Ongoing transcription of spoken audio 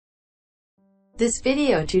This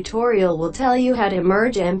video tutorial will tell you how to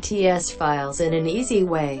merge MTS files in an easy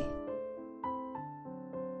way.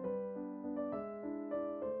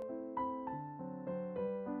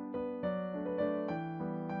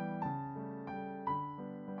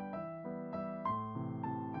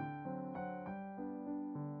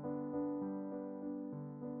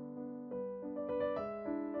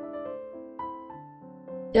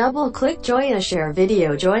 Double-click Joyoshare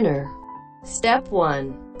Video Joiner. Step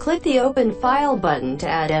 1. Click the Open File button to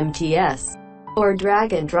add MTS, or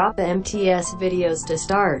drag and drop MTS videos to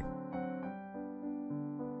start.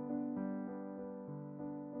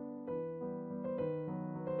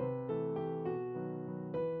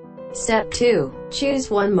 Step 2. Choose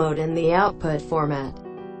one mode in the output format.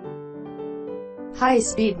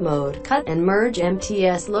 High-speed mode. Cut and merge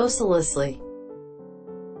MTS losslessly.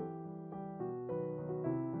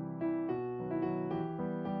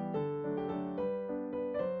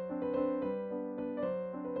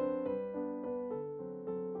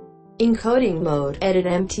 Encoding mode. Edit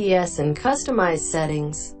MTS and customize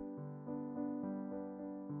settings.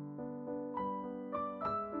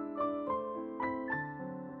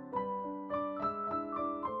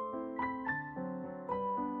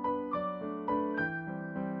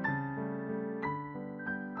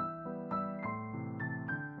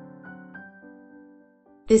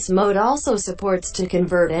 This mode also supports to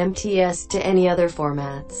convert MTS to any other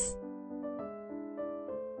formats.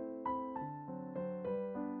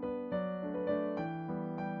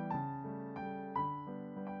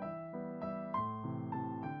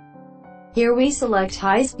 Here we select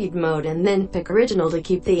high-speed mode and then pick original to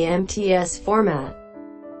keep the MTS format.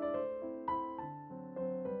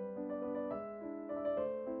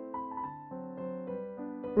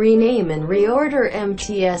 Rename and reorder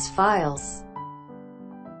MTS files.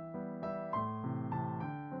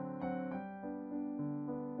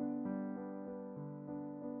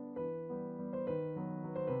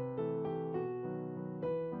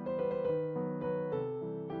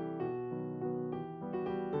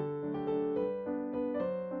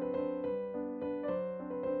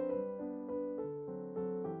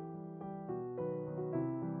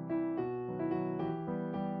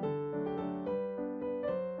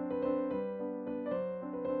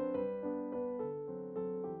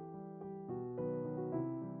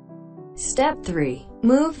 Step 3.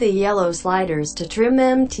 Move the yellow sliders to trim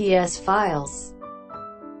MTS files.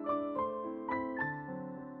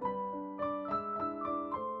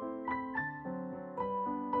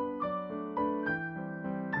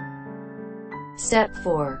 Step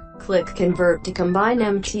 4. Click Convert to combine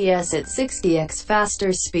MTS at 60x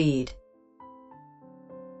faster speed.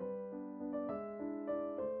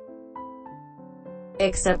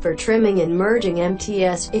 Except for trimming and merging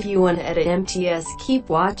MTS, if you want to edit MTS, keep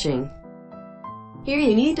watching. Here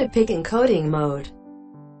you need to pick encoding mode,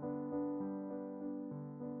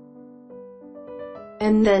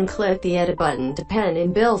 and then click the Edit button to pen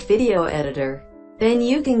inbuilt video editor. Then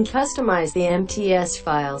you can customize the MTS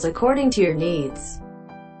files according to your needs.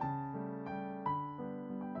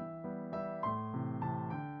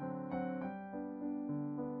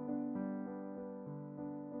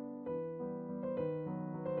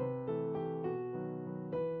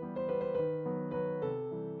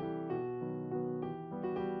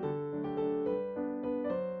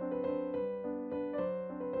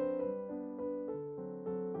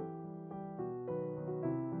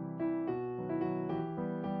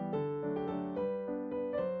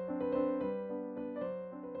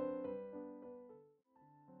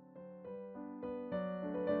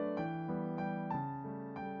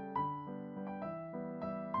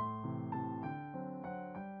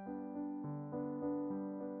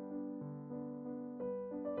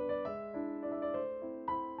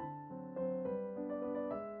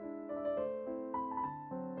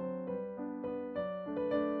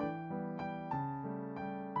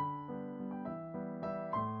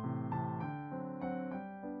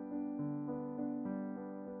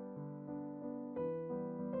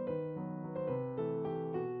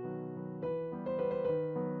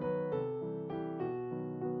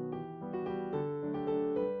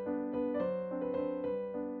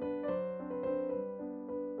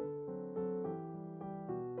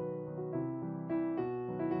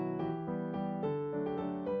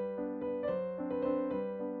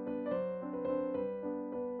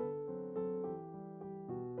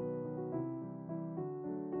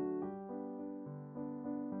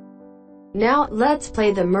 Now, let's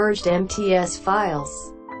play the merged MTS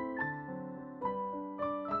files.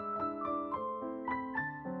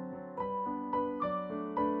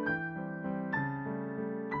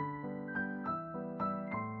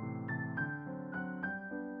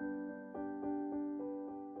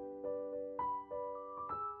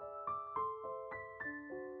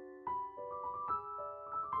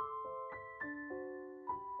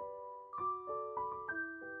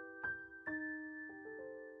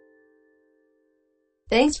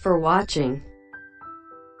 Thanks for watching.